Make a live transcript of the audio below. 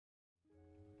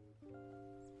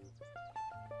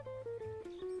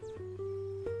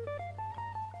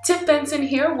Tiff Benson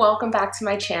here, welcome back to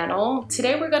my channel.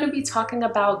 Today we're going to be talking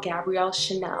about Gabrielle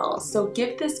Chanel. So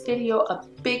give this video a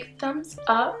big thumbs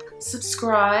up,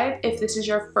 subscribe if this is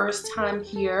your first time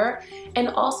here, and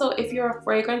also if you're a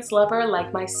fragrance lover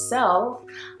like myself,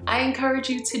 I encourage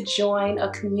you to join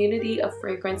a community of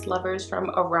fragrance lovers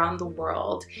from around the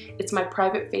world. It's my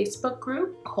private Facebook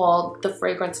group called The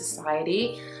Fragrance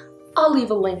Society. I'll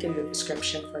leave a link in the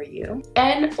description for you.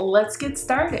 And let's get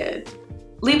started.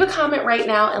 Leave a comment right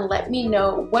now and let me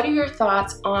know what are your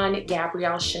thoughts on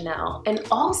Gabrielle Chanel. And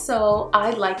also,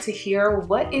 I'd like to hear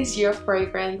what is your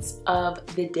fragrance of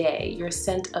the day, your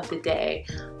scent of the day.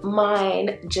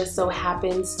 Mine just so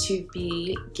happens to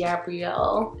be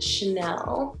Gabrielle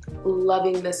Chanel.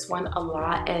 Loving this one a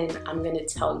lot, and I'm gonna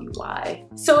tell you why.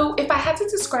 So if I had to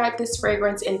describe this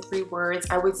fragrance in 3 words,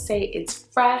 I would say it's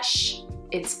fresh,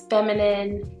 it's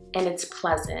feminine, and it's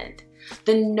pleasant.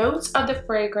 The notes of the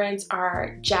fragrance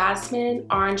are jasmine,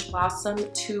 orange blossom,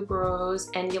 tuberose,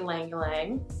 and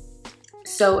ylang-ylang.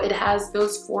 So it has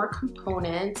those 4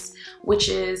 components, which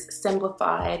is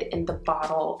simplified in the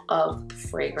bottle of the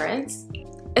fragrance.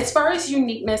 As far as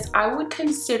uniqueness, I would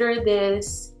consider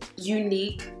this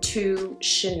unique to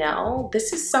Chanel.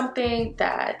 This is something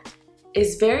that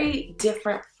is very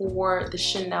different for the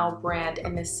Chanel brand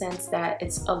in the sense that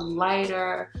it's a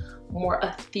lighter, more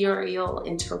ethereal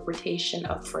interpretation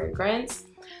of fragrance,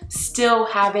 still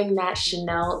having that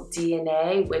Chanel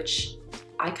DNA, which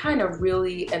I kind of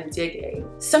really am digging.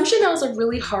 Some Chanels are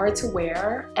really hard to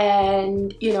wear,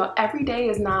 and you know, every day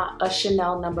is not a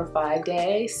Chanel No. 5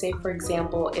 day. Say for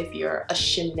example, if you're a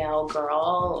Chanel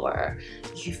girl or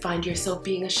you find yourself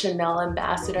being a Chanel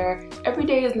ambassador, every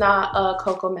day is not a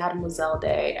Coco Mademoiselle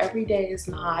day. Every day is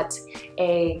not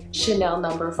a Chanel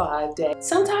No. 5 day.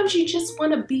 Sometimes you just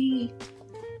want to be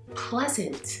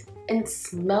pleasant and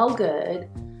smell good,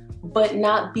 but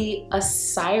not be a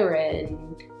siren,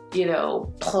 you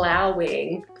know,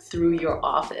 plowing through your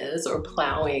office or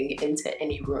plowing into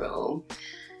any room.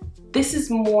 This is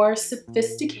more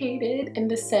sophisticated in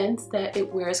the sense that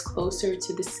it wears closer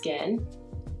to the skin.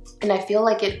 And I feel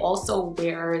like it also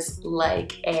wears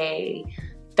like a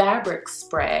fabric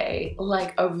spray,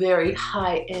 like a very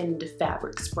high-end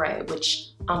fabric spray,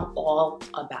 which I'm all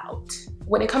about.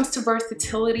 When it comes to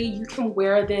versatility, you can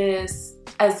wear this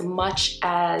as much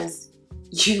as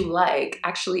you like.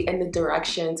 Actually, in the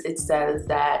directions it says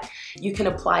that you can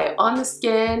apply it on the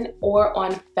skin or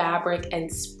on fabric and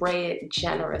spray it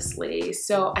generously.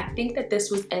 So I think that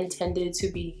this was intended to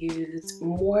be used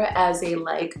more as a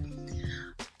like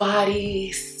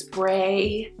body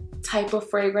spray type of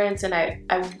fragrance, and I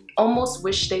almost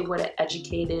wish they would have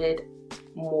educated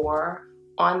more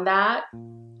on that,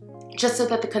 just so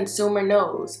that the consumer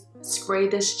knows, spray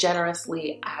this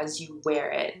generously as you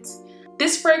wear it.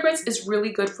 This fragrance is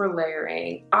really good for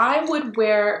layering. I would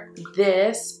wear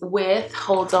this with,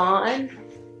 hold on,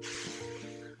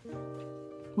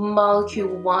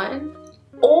 Molecule 1,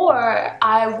 or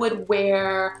I would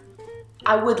layer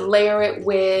it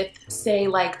with, say,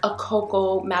 like a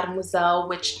Coco Mademoiselle,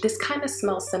 which this kind of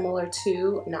smells similar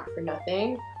to, not for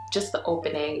nothing, just the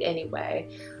opening anyway.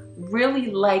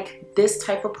 Really like this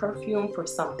type of perfume for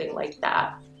something like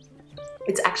that.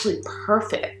 It's actually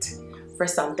perfect for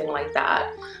something like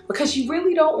that, because you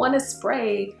really don't want to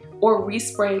spray or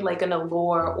respray like an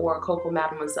Allure or a Coco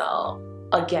Mademoiselle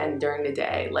again during the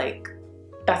day. Like,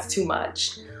 that's too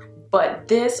much. But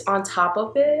this on top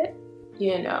of it,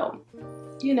 you know,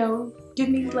 give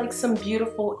me like some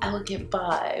beautiful, elegant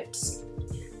vibes.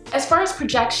 As far as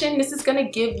projection, this is gonna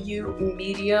give you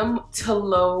medium to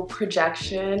low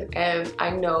projection, and I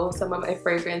know some of my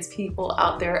fragrance people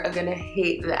out there are gonna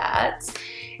hate that.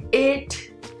 It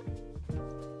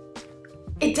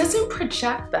doesn't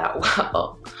project that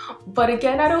well, but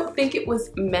again, I don't think it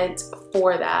was meant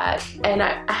for that. And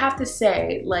I have to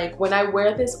say, like, when I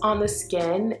wear this on the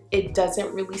skin, it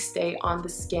doesn't really stay on the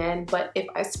skin, but if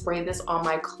I spray this on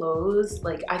my clothes,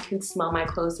 like, I can smell my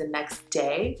clothes the next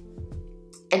day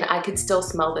and I could still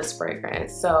smell this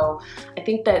fragrance. So I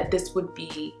think that this would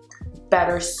be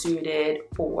better suited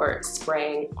for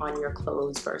spraying on your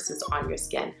clothes versus on your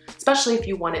skin, especially if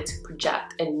you want it to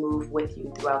project and move with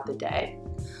you throughout the day.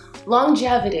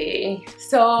 Longevity.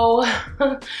 So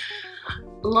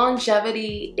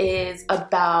longevity is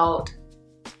about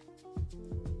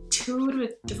 2 to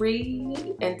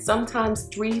 3 and sometimes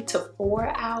 3 to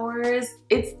 4 hours.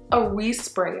 It's a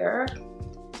resprayer.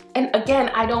 And again,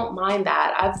 I don't mind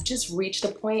that. I've just reached a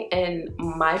point in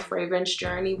my fragrance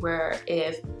journey where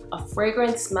if a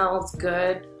fragrance smells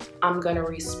good, I'm gonna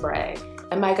respray.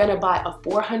 Am I gonna buy a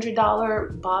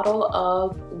 $400 bottle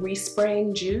of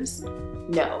respraying juice?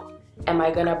 No. Am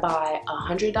I gonna buy a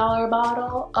 $100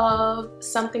 bottle of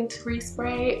something to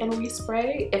respray and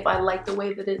respray if I like the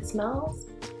way that it smells?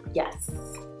 Yes.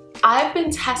 I've been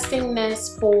testing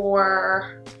this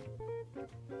for,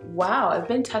 wow, I've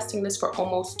been testing this for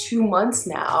almost 2 months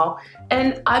now,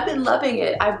 and I've been loving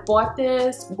it. I bought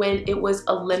this when it was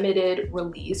a limited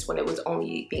release, when it was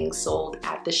only being sold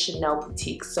at the Chanel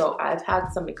boutique, so I've had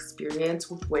some experience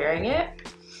with wearing it.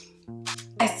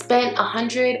 I spent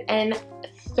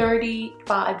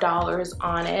 $135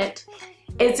 on it.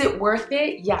 Is it worth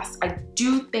it? Yes, I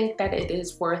do think that it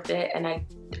is worth it, and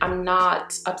I'm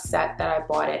not upset that I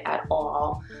bought it at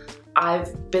all.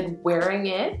 I've been wearing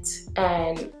it,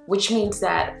 and which means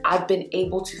that I've been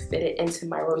able to fit it into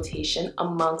my rotation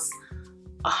amongst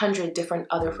 100 different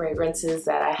other fragrances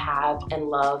that I have and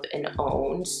love and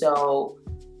own. So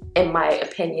in my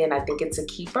opinion, I think it's a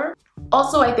keeper.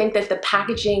 Also, I think that the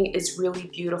packaging is really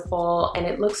beautiful and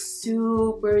it looks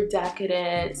super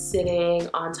decadent sitting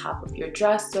on top of your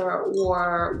dresser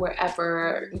or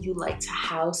wherever you like to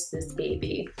house this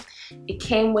baby. It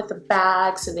came with a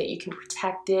bag so that you can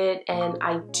protect it, and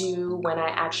I do when I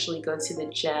actually go to the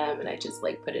gym, and I just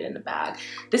like put it in the bag.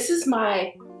 This is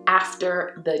my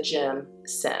after the gym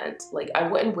scent. Like, I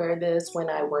wouldn't wear this when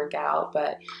I work out,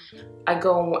 but I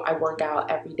work out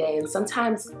every day, and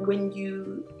sometimes when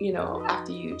you know,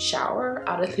 after you shower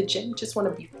out of the gym, you just want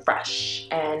to be fresh,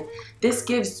 and this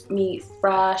gives me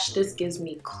fresh, this gives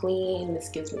me clean, this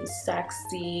gives me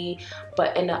sexy,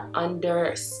 but in an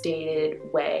understated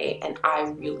way, and I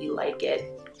really like it.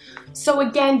 So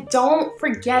again, don't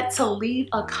forget to leave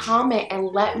a comment and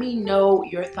let me know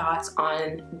your thoughts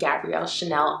on Gabrielle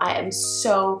Chanel. I am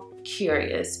so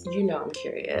curious. You know I'm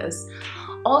curious.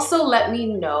 Also, let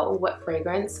me know what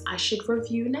fragrance I should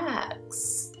review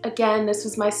next. Again, this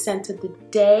was my scent of the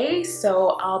day,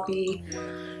 so I'll be,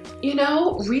 you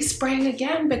know, respraying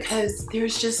again because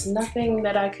there's just nothing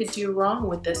that I could do wrong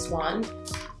with this one.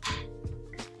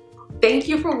 Thank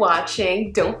you for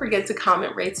watching. Don't forget to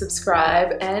comment, rate,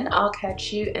 subscribe, and I'll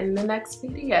catch you in the next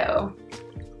video.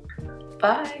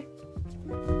 Bye.